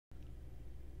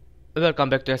Welcome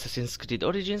back to Assassin's Creed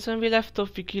Origins. When we left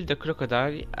off, we killed the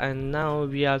crocodile, and now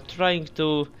we are trying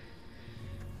to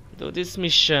do this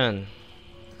mission.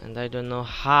 And I don't know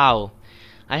how.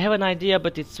 I have an idea,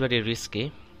 but it's very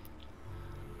risky.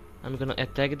 I'm gonna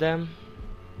attack them.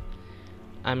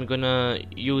 I'm gonna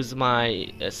use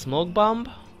my smoke bomb,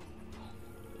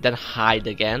 then hide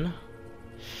again.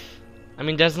 I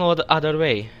mean, there's no other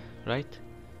way, right?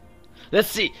 Let's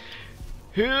see.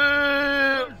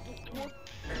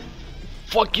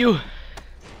 Fuck you!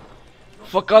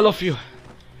 Fuck all of you!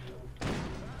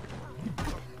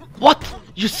 What?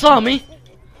 You saw me?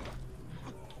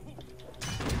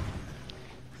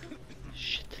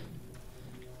 Shit.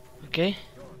 Okay.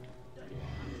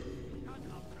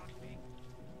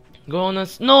 Go on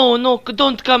us. No, no,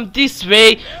 don't come this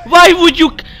way! Why would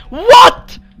you?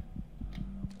 What?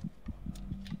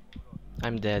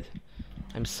 I'm dead.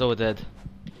 I'm so dead.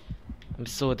 I'm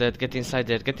so dead. Get inside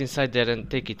there and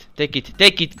take it. Take it,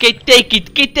 take it, take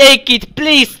it, take it,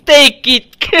 please take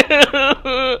it!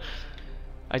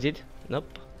 I did?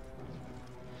 Nope.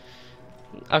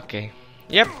 Okay.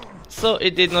 Yep. So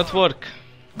it did not work.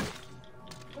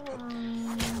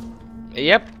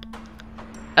 Yep.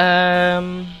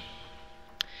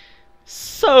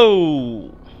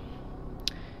 So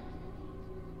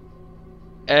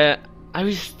I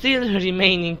will still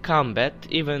remain in combat,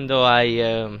 even though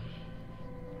I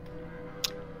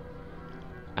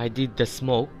did the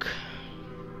smoke.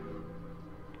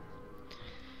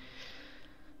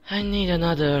 I need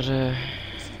another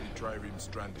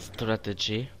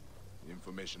strategy. The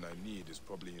information I need is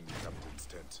probably in the captain's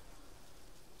tent.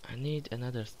 I need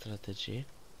another strategy.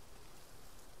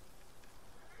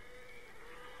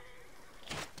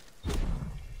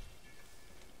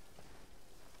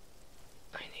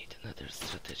 I need another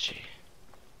strategy.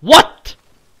 What?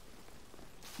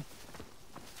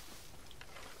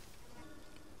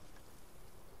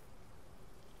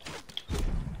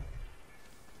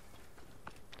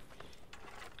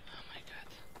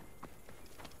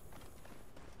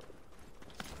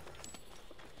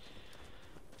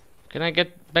 Can I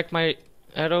get back my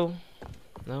arrow?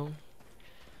 No.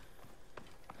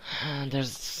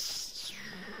 There's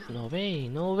no way,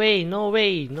 no way, no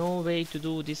way, no way to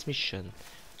do this mission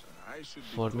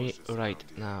for me right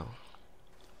now.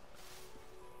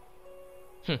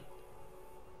 I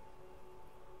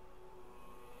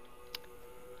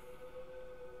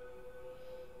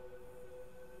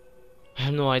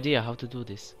have no idea how to do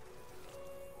this.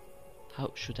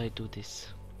 How should I do this?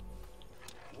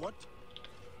 What?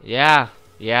 Yeah,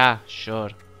 sure.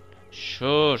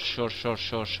 Sure.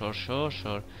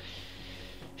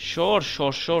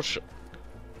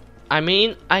 I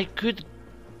mean, I could...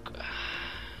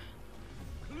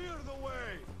 Clear the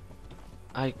way.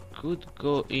 I could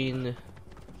go in...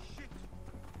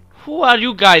 Who are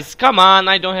you guys? Come on,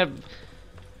 I don't have...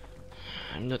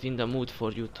 I'm not in the mood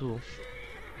for you too.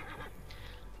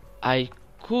 I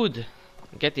could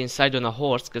get inside on a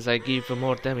horse, because I give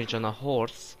more damage on a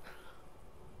horse.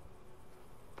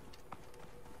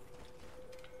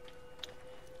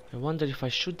 I wonder if I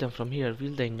shoot them from here,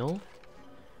 will they know?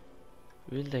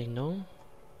 Will they know?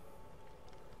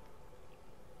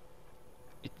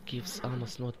 It gives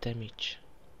almost no damage.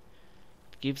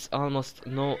 It gives almost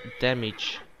no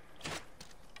damage.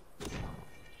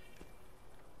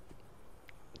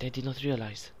 They did not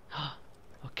realize.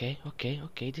 Okay,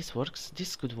 this works.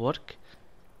 This could work.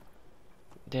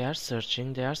 They are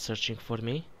searching for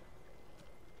me.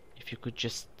 If you could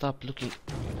just stop looking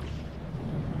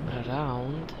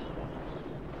around.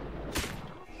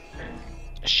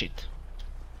 Shit.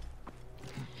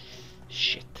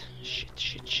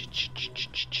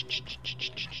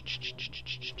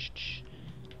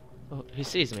 Oh, he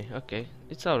sees me. Okay,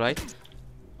 it's all right.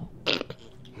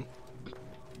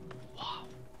 Wow,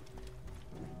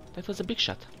 that was a big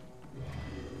shot.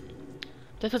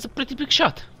 That was a pretty big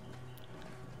shot.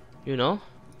 You know,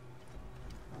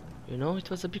 it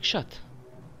was a big shot.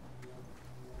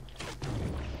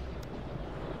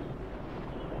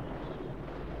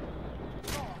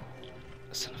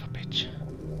 Son of a bitch.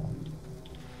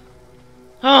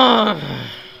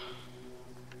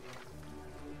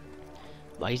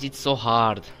 Why is it so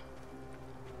hard?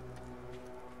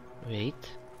 Wait,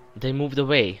 they moved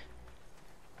away.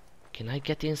 Can I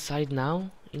get inside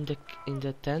now in the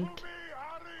tent?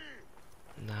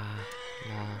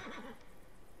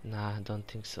 Nah, don't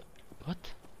think so.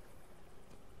 What?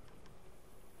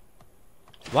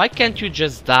 Why can't you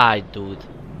just die, dude?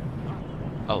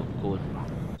 Oh, cool.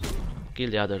 Kill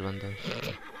the other one then.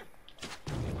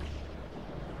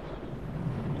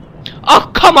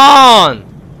 Oh, come on!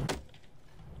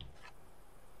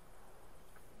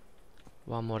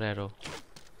 One more arrow.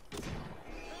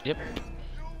 Yep.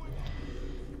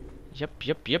 Yep.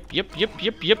 Come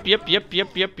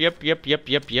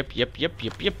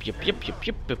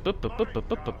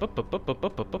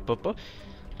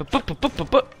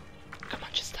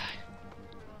on, just die.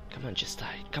 Come on, just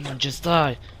die. Come on, just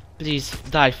die. Please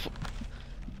die.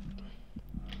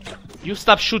 You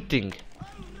stop shooting.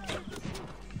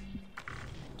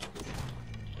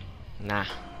 Nah.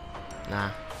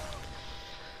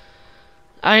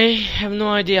 I have no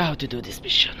idea how to do this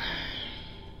mission.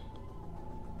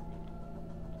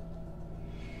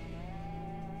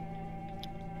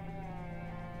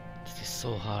 This is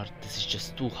so hard. This is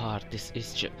just too hard. This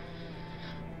is just...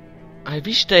 I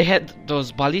wish they had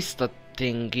those ballista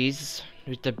thingies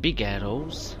with the big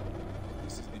arrows.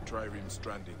 This is the Trireme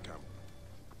stranding camp.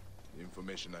 The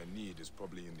information I need is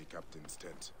probably in the captain's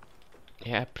tent.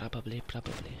 Yeah, probably.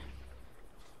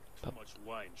 How much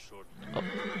wine short?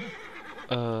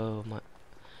 Oh my...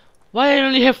 Why I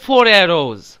only have 4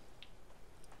 arrows?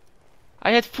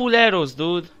 I had full arrows,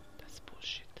 dude. That's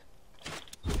bullshit.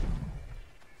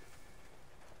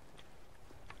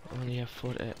 Only have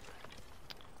 4 arrows.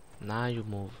 Now you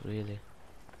move, really.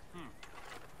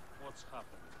 What's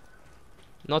happened?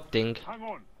 Nothing. Hang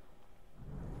on.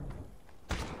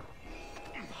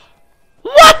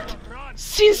 What?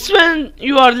 Since when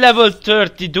you are level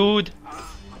 30, dude?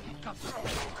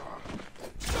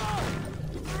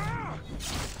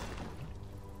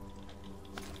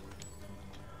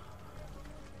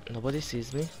 Nobody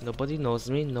sees me, nobody knows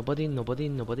me, nobody.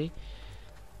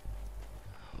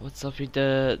 What's up with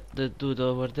the dude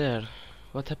over there?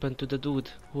 What happened to the dude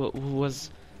who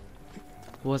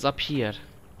was up here?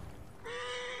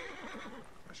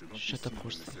 I should not Shut be up, seen in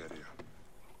Horsey. this area.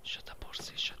 Shut up,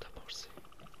 Horsey, shut up, Horsey.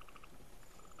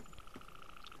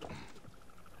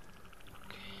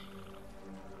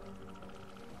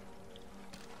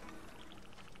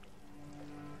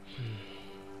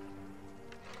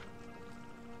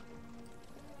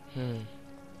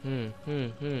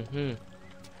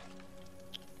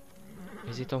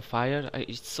 Is it on fire?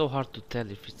 It's so hard to tell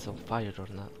if it's on fire or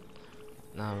not.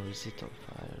 Now, is it on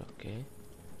fire? Okay.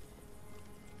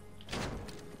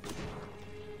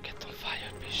 Get on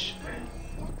fire, bitch.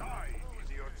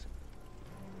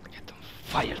 Get on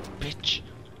fire, bitch.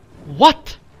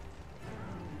 What?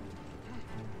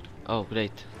 Oh,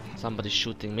 great. Somebody's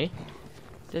shooting me.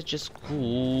 That's just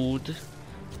good.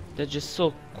 That's just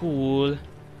so cool.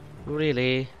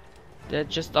 Really.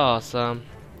 That's just awesome.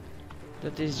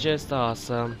 That is just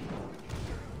awesome.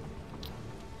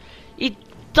 It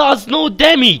does no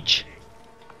damage!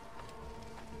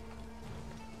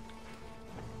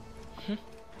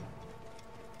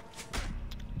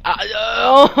 I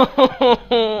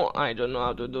don't know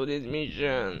how to do this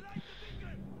mission.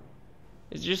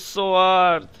 It's just so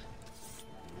hard.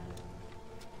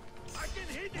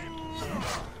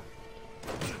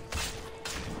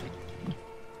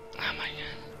 Oh my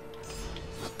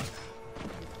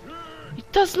god.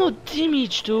 It does no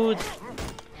damage, dude.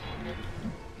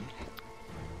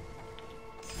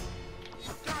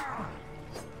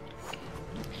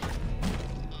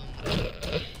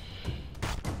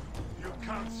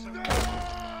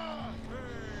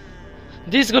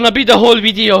 This is gonna be the whole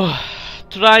video,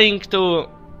 trying to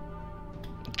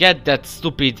get that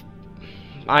stupid,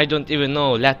 I don't even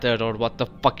know, letter or what the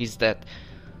fuck is that.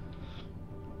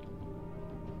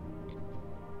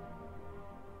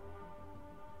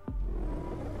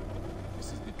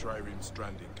 This is the Trireme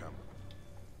stranding camp.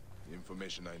 The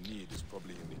information I need is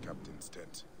probably in the captain's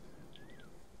tent.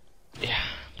 Yeah,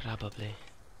 probably.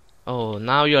 Oh,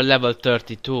 now you're level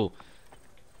 32.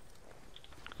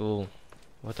 Cool.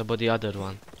 What about the other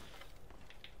one?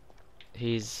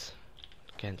 He's...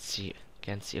 can't see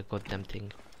a goddamn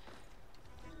thing.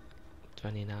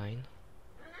 29.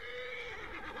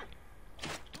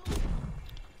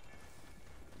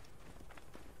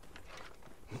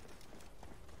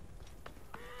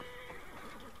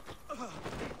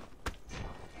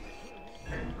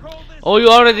 Oh, you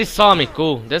already saw me.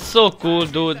 Cool. That's so cool,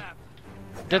 dude.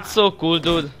 That's so cool,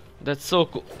 dude. That's so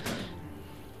cool.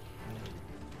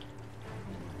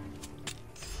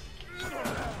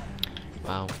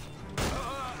 Wow.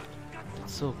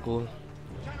 That's so cool.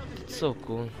 That's so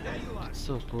cool. That's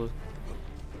so cool.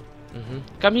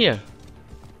 Come here.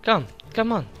 Come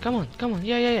on.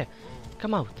 Yeah.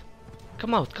 Come out. Come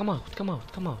out.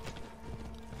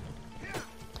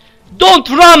 Don't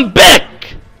run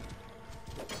back!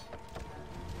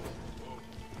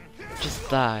 Just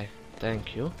die.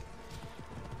 Thank you.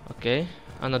 Okay.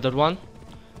 Another one.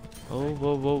 Oh,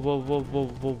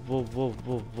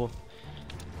 whoa.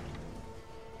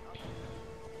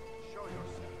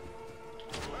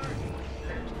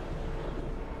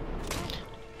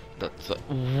 So,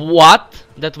 what?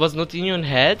 That was not in your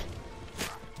head?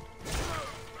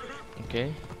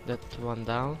 Okay, that one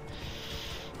down.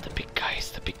 The big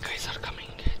guys are coming.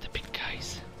 The big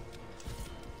guys.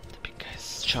 The big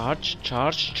guys. Charge,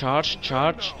 charge, charge,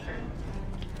 charge.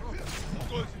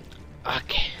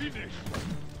 Okay.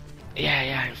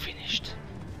 Yeah, I'm finished.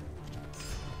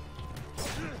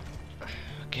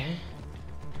 Okay.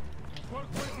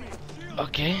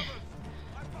 Okay.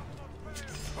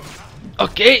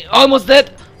 Okay, almost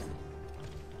dead.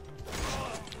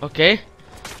 Okay.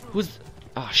 Who's...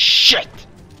 Oh shit!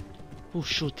 Who's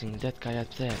shooting that guy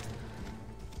up there?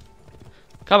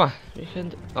 Come on, we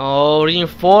can... Oh,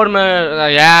 reinformer!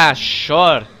 Yeah,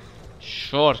 sure.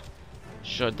 Sure.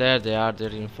 Sure, there they are, the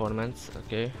reinformants.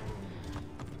 Okay.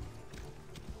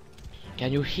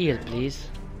 Can you heal, please?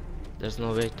 There's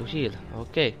no way to heal.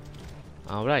 Okay.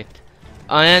 Alright.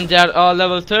 And they are all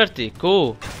level 30.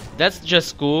 Cool. That's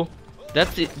just cool.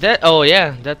 That's it. That, oh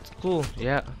yeah, that's cool.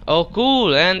 Yeah. Oh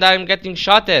cool. And I'm getting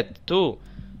shot at too.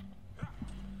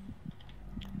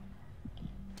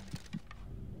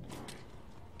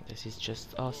 This is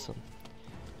just awesome.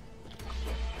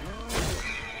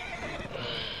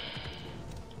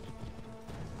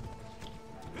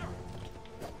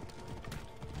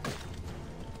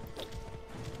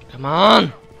 Come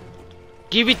on!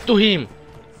 Give it to him!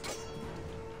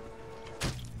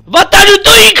 What are you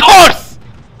doing, horse?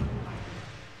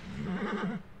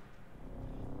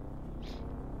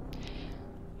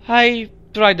 I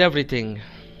tried everything.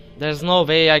 There's no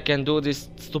way I can do this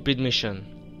stupid mission.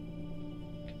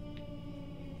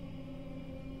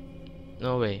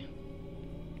 No way.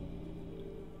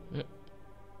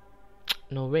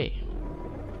 No way.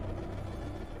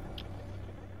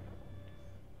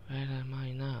 Where am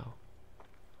I now?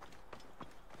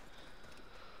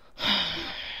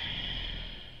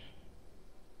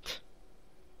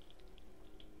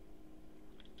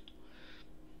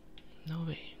 No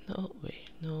way, no way,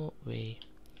 no way.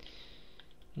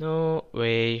 No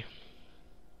way.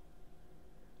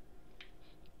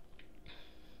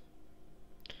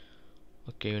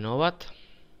 Okay, you know what?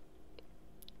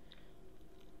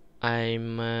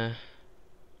 I'm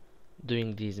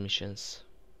doing these missions.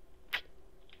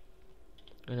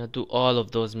 I'm gonna do all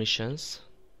of those missions.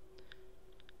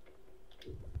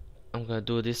 I'm gonna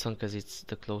do this one because it's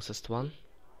the closest one.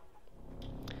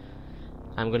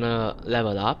 I'm gonna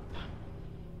level up.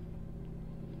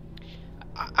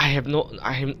 I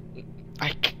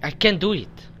can't do it.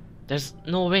 There's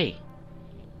no way.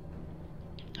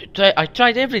 I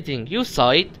tried everything. You saw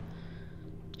it.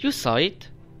 You saw it.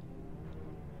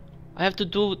 I have to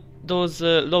do those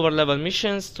lower level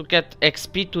missions to get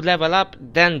XP to level up,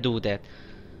 then do that.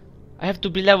 I have to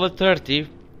be level 30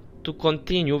 to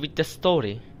continue with the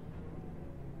story.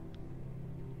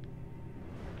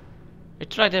 I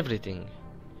tried everything.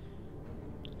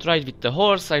 Tried with the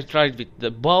horse, I tried with the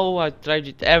bow, I tried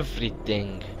with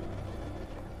everything.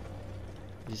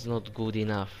 It's not good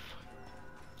enough.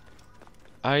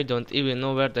 I don't even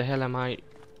know where the hell am I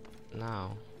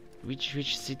now.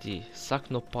 Which city?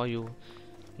 Saknopayu,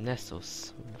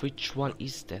 Nessos. Which one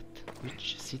is that?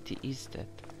 Which city is that?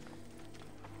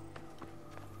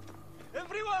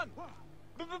 Everyone!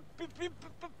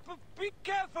 Be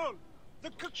careful!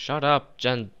 Shut up,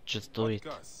 Jan, just do it.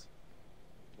 Gus,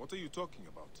 what are you talking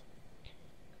about?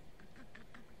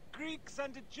 Greeks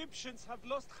and Egyptians have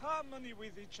lost harmony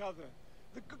with each other.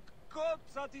 The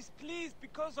gods are displeased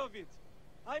because of it.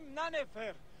 I'm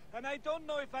Nanefer, and I don't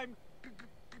know if I'm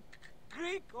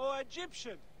Greek or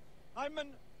Egyptian. I'm an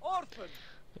orphan.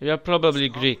 You're probably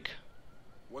Greek.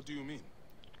 What do you mean?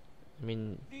 I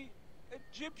mean, The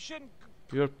Egyptian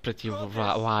you're pretty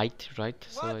white, right?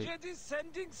 So I Wajed is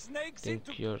sending snakes think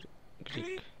into you're Greek.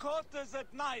 Greek quarters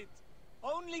at night.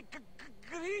 Only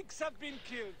Greeks have been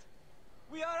killed.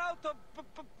 We are out of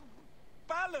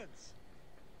balance.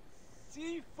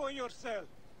 See for yourself.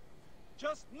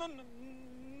 Just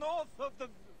north of the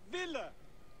villa.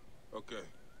 Okay,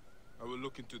 I will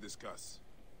look into this, Gus.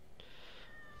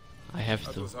 I have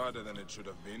That to. was harder than it should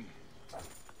have been.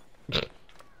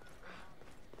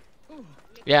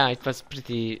 Yeah, it was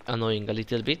pretty annoying a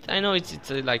little bit. I know it's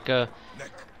like a...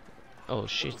 Neck. Oh What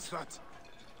shit. was that?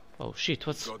 Oh shit,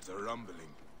 what's... Gods are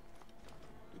rumbling.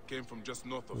 It came from just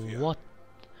north of here. What?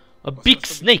 A Must big have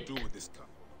something snake! to do with this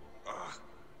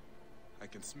I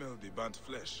can smell the burnt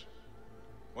flesh.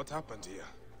 What happened here?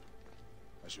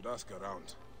 I should ask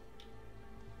around.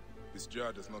 This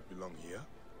jar does not belong here.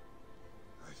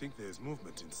 I think there is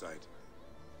movement inside.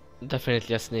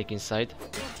 Definitely a snake inside.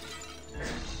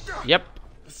 Yep.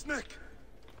 A snake!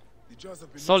 The jars have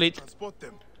been used Solid. to transport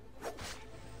them.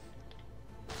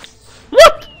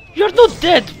 What? You're not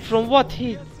dead from what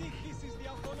he...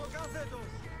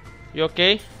 You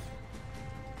okay?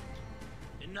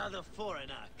 Another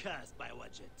foreigner cursed by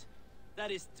Wadjet.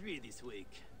 That is 3 this week.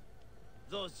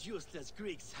 Those useless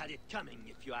Greeks had it coming,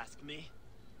 if you ask me.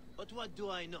 But what do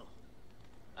I know?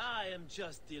 I am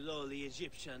just the lowly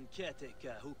Egyptian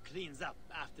caretaker who cleans up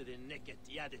after the naked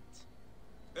Yadit.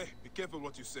 Hey, be careful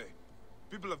what you say.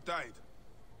 People have died.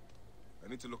 I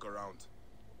need to look around.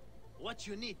 What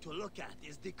you need to look at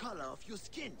is the color of your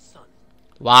skin, son.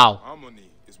 Wow. Harmony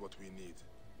is what we need.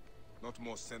 Not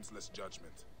more senseless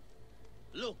judgment.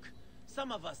 Look,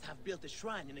 some of us have built a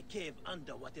shrine in a cave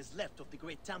under what is left of the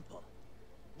Great Temple.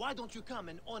 Why don't you come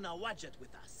and honor Wadjet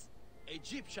with us?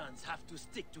 Egyptians have to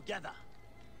stick together.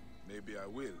 Maybe I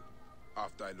will,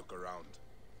 after I look around.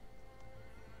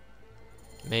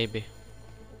 Maybe.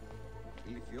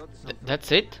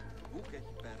 That's it?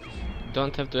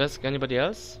 Don't have to ask anybody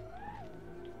else?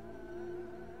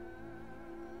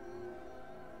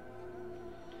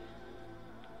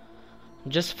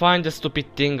 Just find the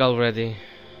stupid thing already.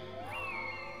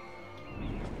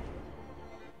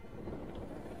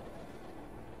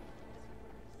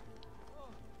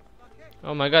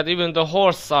 Oh my god, even the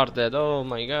horse are dead. Oh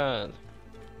my god.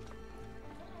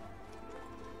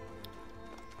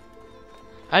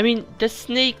 I mean, the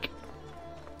snake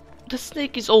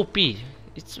is OP.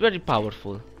 It's very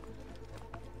powerful.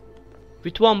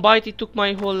 With one bite it took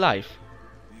my whole life.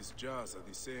 These jars are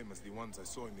the same as the ones I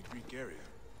saw in the Greek area.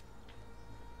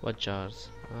 What jars?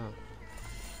 Ah.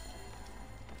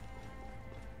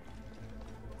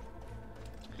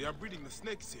 They are breeding the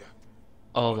snakes here.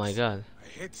 Oh my god.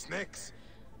 I hate snakes.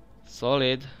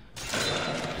 Solid.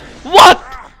 What?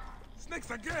 Ah! Snakes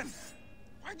again!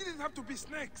 Why did it have to be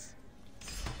snakes?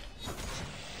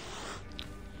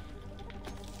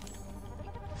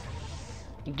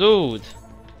 Dude.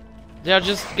 They are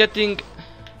just getting...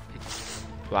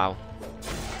 Wow.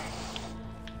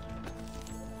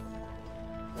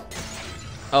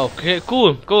 Okay,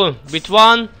 cool. With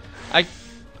one,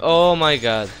 oh my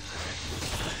god.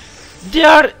 They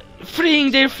are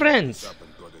freeing their friends. Up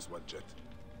and goddess Wadjet.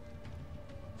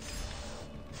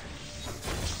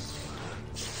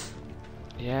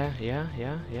 Yeah.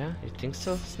 You think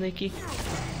so, Snakey?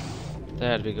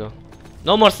 There we go.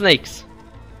 No more snakes.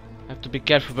 I have to be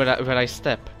careful where I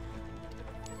step.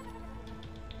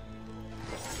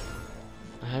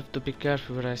 I have to be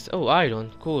careful where I step. Oh,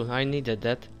 iron. Cool. I needed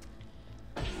that.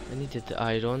 I needed the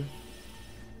iron.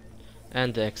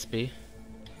 And the XP.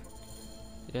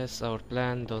 Yes, our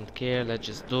plan. Don't care. Let's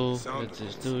just do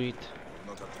it.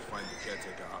 Not have to find the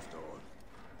caretaker after all.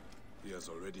 He has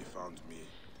already found me.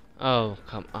 Oh,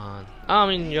 come on. I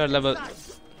mean, your level.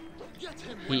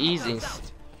 He is in.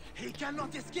 He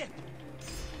cannot escape.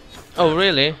 Oh,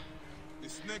 really? The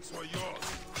snakes were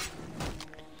yours.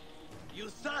 You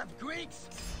serve Greeks?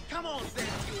 Come on then,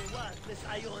 you worthless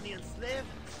Ionian slave.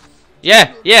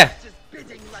 Yeah. Just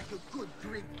bidding like a good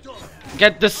Greek dog.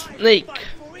 Get the snake. Fight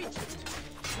for Egypt.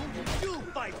 Who did you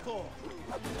fight for?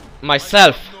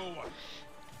 Myself. No one.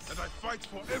 And I fight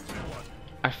for everyone.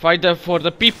 I fight for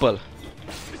the people.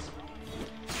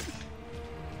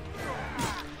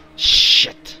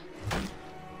 Shit.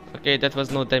 Okay, that was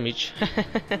no damage.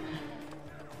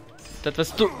 That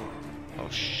was too... Oh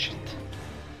shit.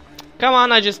 Come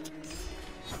on, I just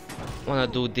wanna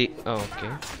do the... Oh,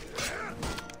 okay.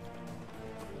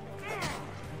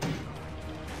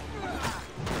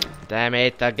 Damn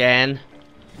it again.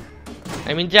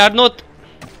 I mean, they are not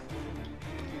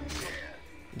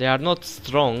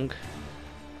strong.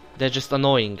 They're just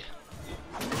annoying.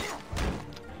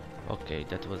 Okay,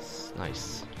 that was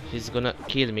nice. He's gonna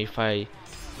kill me if I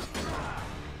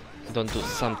don't do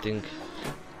something.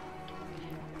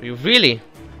 You really?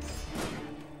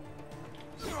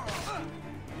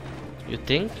 You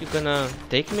think you're gonna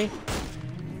take me?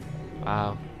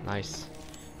 Wow, nice.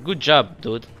 Good job,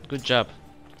 dude. Good job.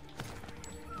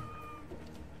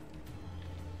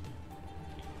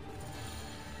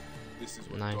 This is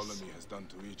what Nice. Ptolemy has done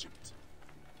to Egypt.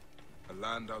 A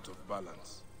land out of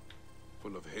balance,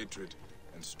 full of hatred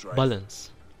and strife. Balance.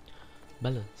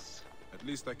 At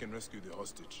least I can rescue the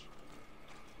hostage.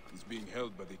 He's being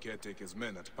held by the caretaker's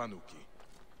men at Panuki.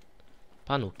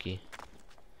 Panuki.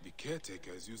 The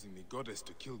caretaker is using the goddess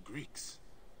to kill Greeks.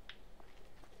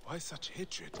 Why such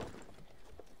hatred?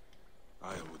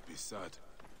 I would be sad.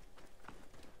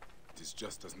 It is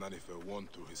just as Nanifer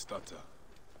warned through his stutter.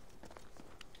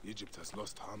 Egypt has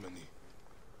lost harmony.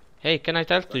 Hey, can I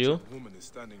talk to That you? young woman is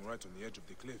standing right on the edge of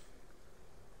the cliff.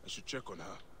 I should check on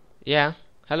her. Yeah.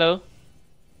 Hello.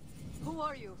 Who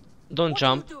are you? Don't What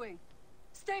jump. are you doing?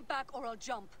 Stay back or I'll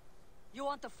jump. You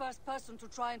aren't the first person to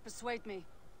try and persuade me.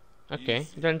 Okay,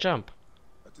 Easy. then jump.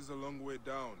 That is a long way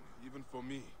down, even for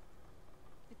me.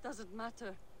 It doesn't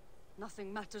matter.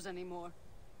 Nothing matters anymore.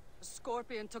 A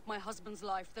scorpion took my husband's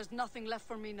life. There's nothing left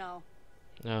for me now.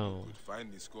 No. Could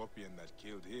find the scorpion that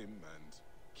killed him and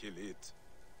kill it.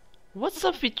 What's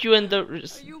up with you and the Are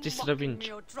you this mocking revenge?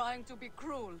 me or trying to be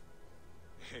cruel?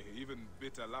 Hey, even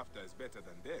bitter laughter is better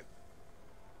than death.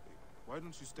 Hey, why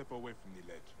don't you step away from the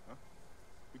ledge, huh?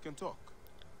 We can talk.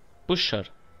 Push her.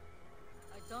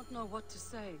 I don't know what to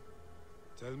say.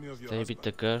 Tell me of your Stay with husband.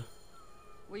 the girl.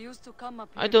 We used to come up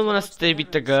I here don't to wanna watch stay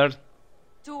with the herons. girl.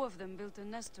 Two of them built a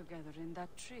nest together in that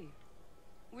tree.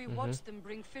 We watched them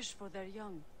bring fish for their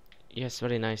young. Yes,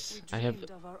 very nice. We I have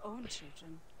dreamed of our own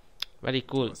children. very You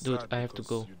cool, are dude. sad I have to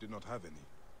because go. You did not have any.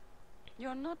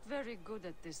 You're not very good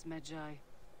at this, Medjay.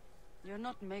 You're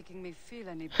not making me feel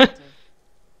any better.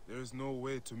 There is no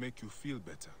way to make you feel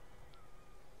better.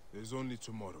 There is only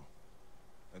tomorrow.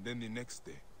 And then the next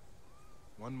day.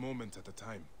 One moment at a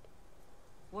time.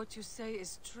 What you say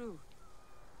is true.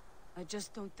 I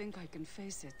just don't think I can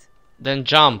face it. Then I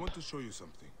jump. want to show you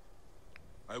something.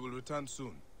 I will return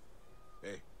soon.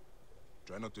 Hey,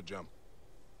 try not to jump.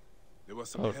 There were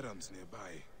some Oh. herons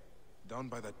nearby. Down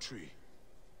by that tree.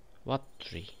 What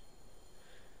tree?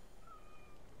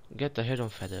 Get the heron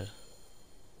feather.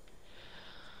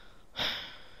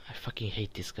 I fucking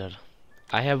hate this girl.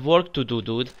 I have work to do,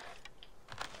 dude.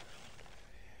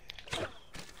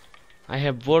 I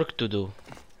have work to do.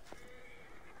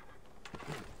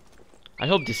 I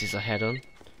hope this is a heron.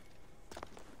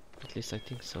 At least I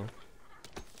think so.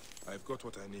 I've got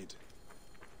what I need.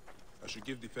 I should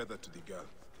give the feather to the girl.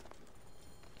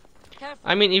 Careful.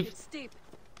 I mean, if it's steep.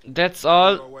 that's You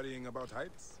all. are worrying about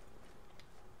heights?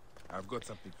 I've got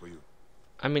something for you.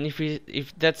 I mean,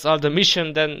 if that's all the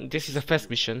mission, then this is a fast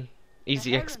mission.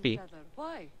 Easy A heron XP. feather.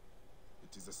 Why?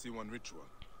 It is a C1 ritual.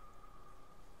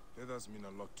 Feathers mean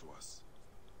a lot to us.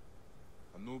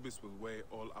 Anubis will weigh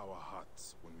all our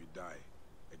hearts when we die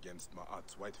against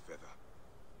Ma'at's white feather.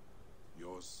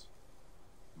 Yours,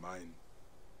 mine,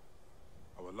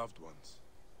 our loved ones.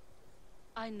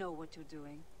 I know what you're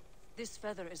doing. This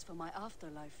feather is for my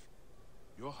afterlife.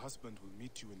 Your husband will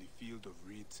meet you in the field of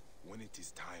reeds when it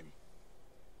is time.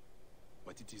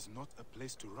 But it is not a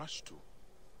place to rush to.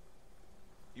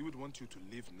 He would want you to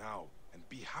live now and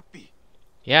be happy.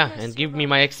 Yeah, Yes, and you're give me right.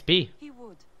 my XP. He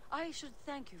would. I should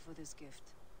thank you for this gift.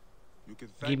 You can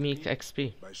thank Give me me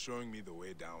XP. by showing me the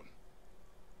way down.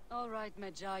 All right,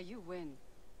 Medjay, you win.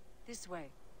 This way.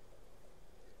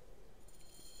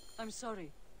 I'm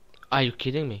sorry. Are you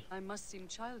kidding me? I must seem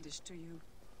childish to you.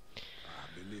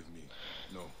 Believe me,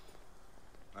 no.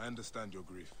 I understand your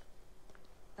grief.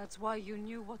 That's why you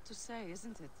knew what to say,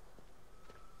 isn't it?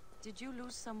 Did you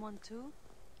lose someone too?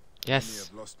 Many Yes.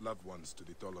 have lost loved ones to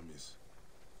the Ptolemies.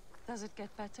 Does it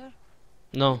get better?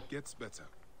 No. It gets better.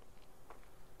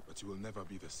 But you will never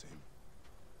be the same.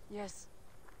 Yes,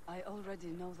 I already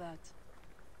know that.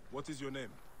 What is your name?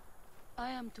 I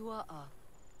am Tua'a.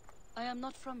 I am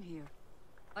not from here.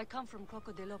 I come from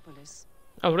Crocodilopolis.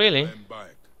 Oh, really? I am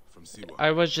Bayek, from Siwa.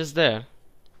 I was just there.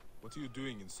 What are you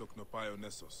doing in Soknopaio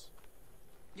Nessos?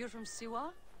 You're from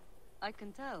Siwa? I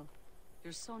can tell.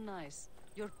 You're so nice.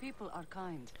 Your people are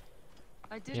kind.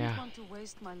 I didn't Yeah. want to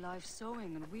waste my life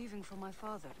sewing and weaving for my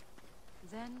father.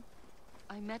 Then,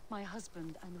 I met my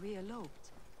husband and we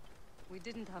eloped. We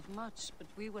didn't have much, but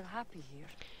we were happy here.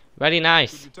 Very You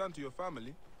nice. could return to your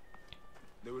family.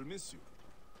 They will miss you.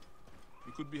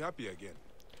 You could be happy again.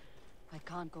 I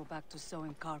can't go back to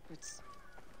sewing carpets.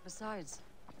 Besides,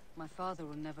 my father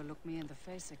will never look me in the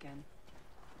face again.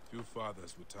 Few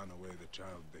fathers would turn away the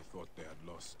child they thought they had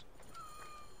lost.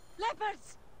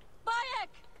 Leopards! Bayek!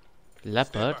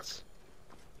 Leopards?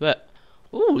 Where?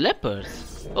 Ooh,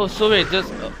 leopards. Oh, so wait, there's.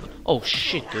 Oh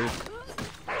shit, dude.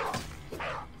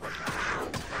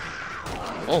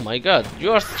 Oh my god,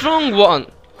 you're a strong one!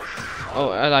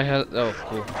 Oh, and I had. Oh,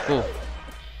 cool, cool.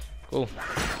 Cool.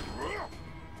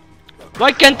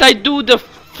 Why can't I do the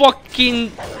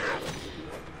fucking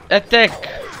attack?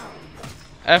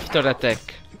 After attack.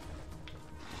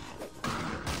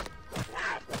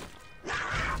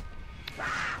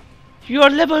 You are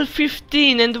level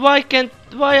 15 and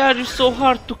why are you so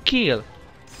hard to kill?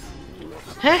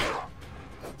 Huh?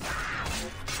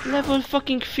 Level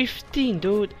fucking 15,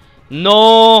 dude.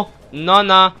 No,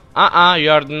 nah.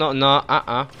 You're no,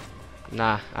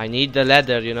 Nah, I need the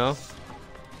ladder, you know.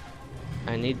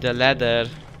 I need the ladder.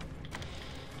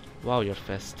 Wow, you're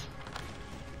fast.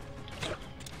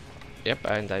 Yep,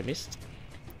 and I missed.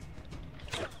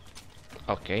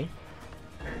 Okay.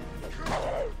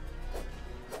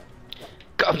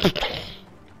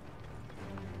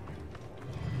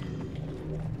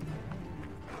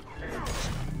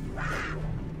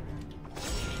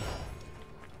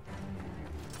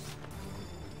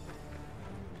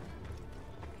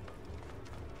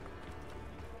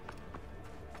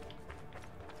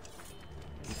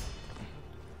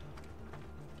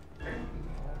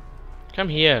 Come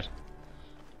here.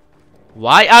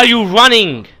 Why are you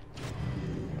running?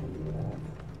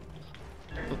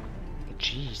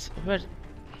 Jeez, where?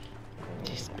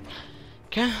 This.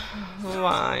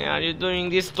 Why are you doing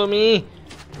this to me?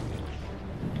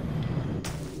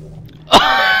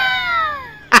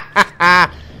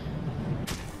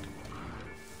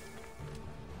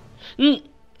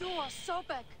 Dua,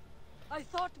 Sobek! I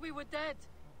thought we were dead.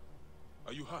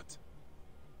 Are you hurt?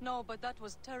 No, but that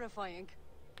was terrifying.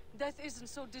 Death isn't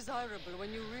so desirable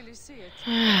when you really see it.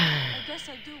 I guess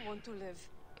I do want to live.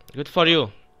 Good for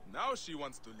you. Now she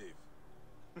wants to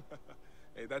live.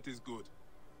 Hey, that is good.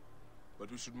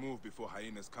 But we should move before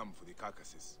hyenas come for the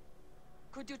carcasses.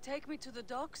 Could you take me to the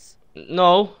docks?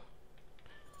 No,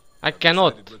 I Have you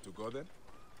cannot. decided where to go then?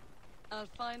 I'll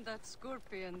find that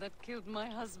scorpion that killed my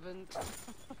husband.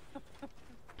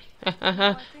 No,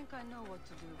 I think I know what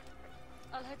to do.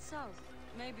 I'll head south,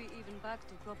 maybe even back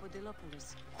to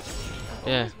Crocodilopolis. I've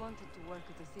Yeah. always wanted to work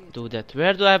at the theater. Do that.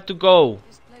 Where do I have to go?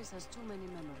 This place has too many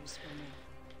memories for me.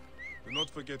 Do not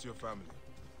forget your family.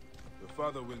 Your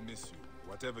father will miss you,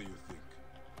 whatever you think.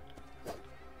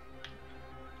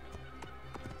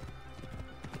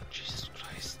 Jesus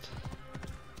Christ.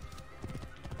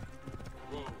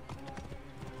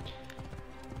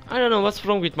 I don't know what's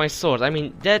wrong with my sword. I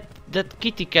mean, that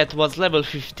kitty cat was level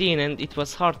 15 and it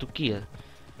was hard to kill.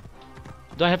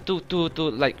 Do I have to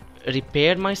like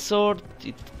repair my sword?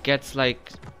 It gets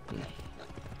like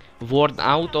worn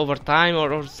out over time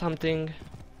or something.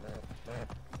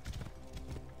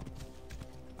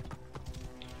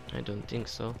 I don't think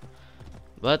so.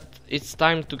 But it's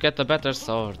time to get a better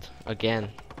sword again.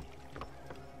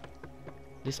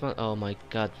 This one, oh my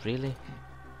god, really?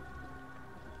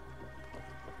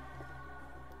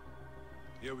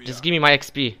 Here we Just are. give me my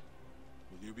XP.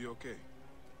 Will you be okay?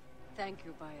 Thank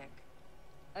you, Bayek.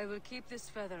 I will keep this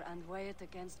feather and weigh it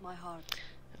against my heart.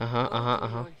 Uh-huh, Go uh-huh, do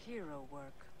uh-huh. your hero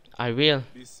work. I will.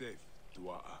 Be safe,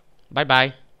 Dua'a. Bye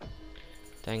bye.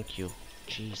 Thank you.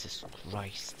 Jesus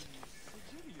Christ.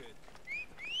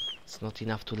 It's not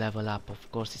enough to level up.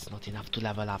 Of course it's not enough to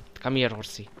level up. Come here,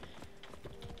 horsey.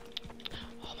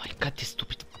 Oh my god, this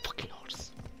stupid fucking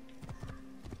horse.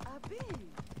 Abi!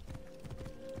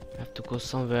 I have to go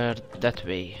somewhere that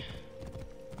way.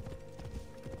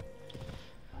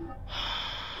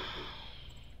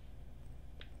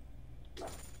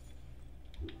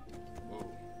 Whoa.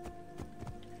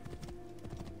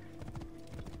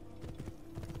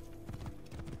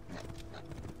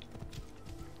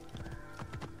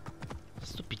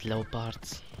 Stupid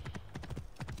leopards.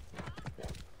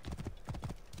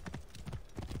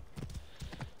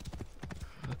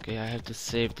 Okay, I have to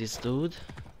save this dude.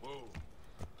 Whoa.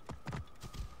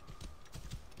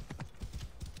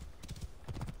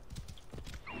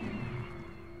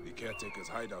 The caretaker's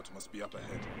hideout must be up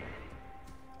ahead.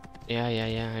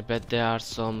 Yeah. I bet there are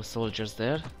some soldiers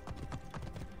there.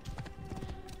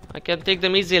 I can take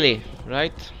them easily,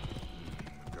 right?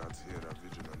 The guards here are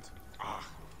vigilant. Ah,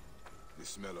 the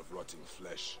smell of rotting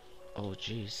flesh. Oh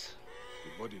jeez.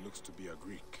 The body looks to be a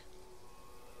Greek.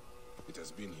 It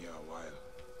has been here a while.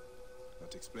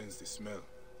 That explains the smell.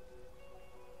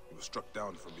 He was struck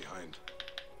down from behind.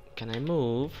 Can I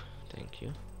move? Thank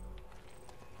you.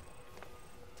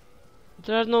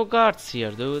 There are no guards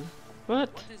here, dude.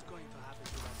 What? What is going to happen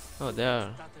to us? Oh, there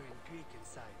are. Stuttering Greek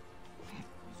inside.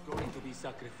 He's going to be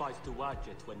sacrificed to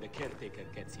Wadjet when the caretaker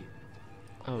gets here.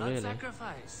 Oh, Not really?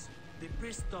 sacrifice. The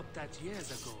priest stopped that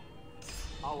years ago.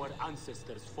 Our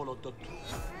ancestors followed the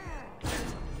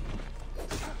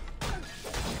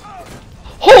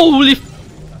Holy f—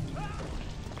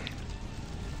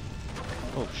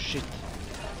 Oh shit.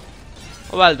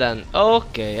 Well done.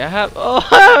 Okay, I have—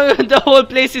 Oh, the whole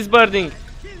place is burning.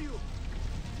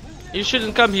 You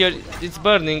shouldn't come here. It's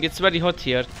burning. It's very hot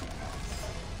here.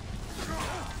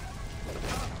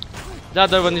 The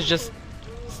other one is just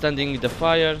standing in the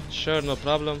fire. Sure, no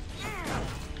problem.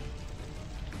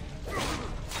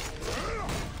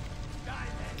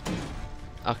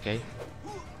 Okay.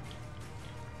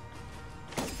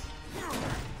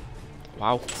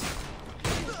 Wow.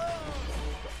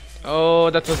 Oh,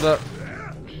 that was a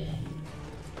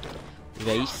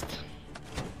waste.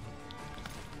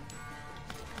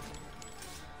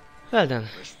 Well done.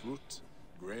 Fresh fruit,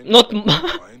 grain, Not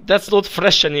wine. that's not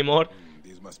fresh anymore.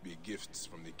 These must be gifts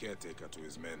from the caretaker to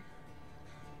his men.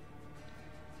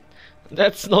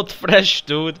 That's not fresh,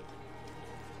 dude.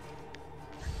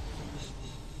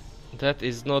 That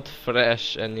is not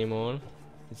fresh anymore.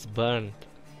 It's burnt.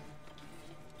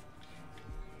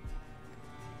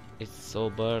 It's so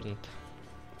burnt.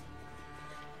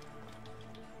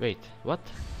 Wait, what?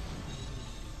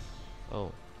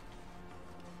 Oh.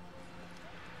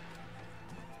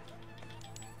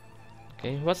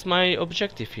 Okay, what's my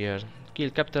objective here? Kill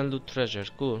Captain, loot treasure.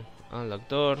 Cool. Unlock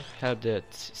door. Help the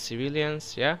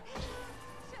civilians. Yeah.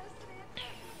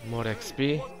 More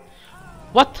XP.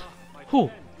 What?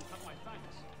 Who?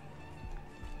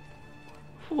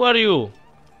 Who are you?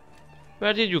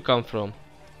 Where did you come from?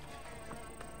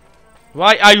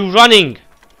 Why are you running?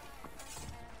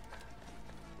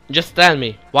 Just tell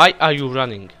me. Why are you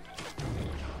running?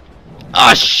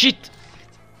 Ah, shit!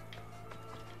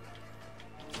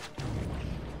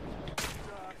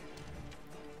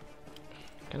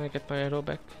 Can I get my arrow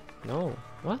back? No.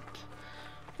 What?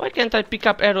 Why can't I pick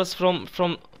up arrows from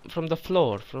the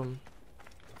floor?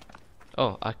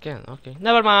 Oh, I can. Okay.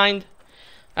 Never mind.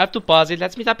 I have to pause it.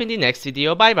 Let's meet up in the next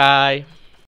video. Bye bye.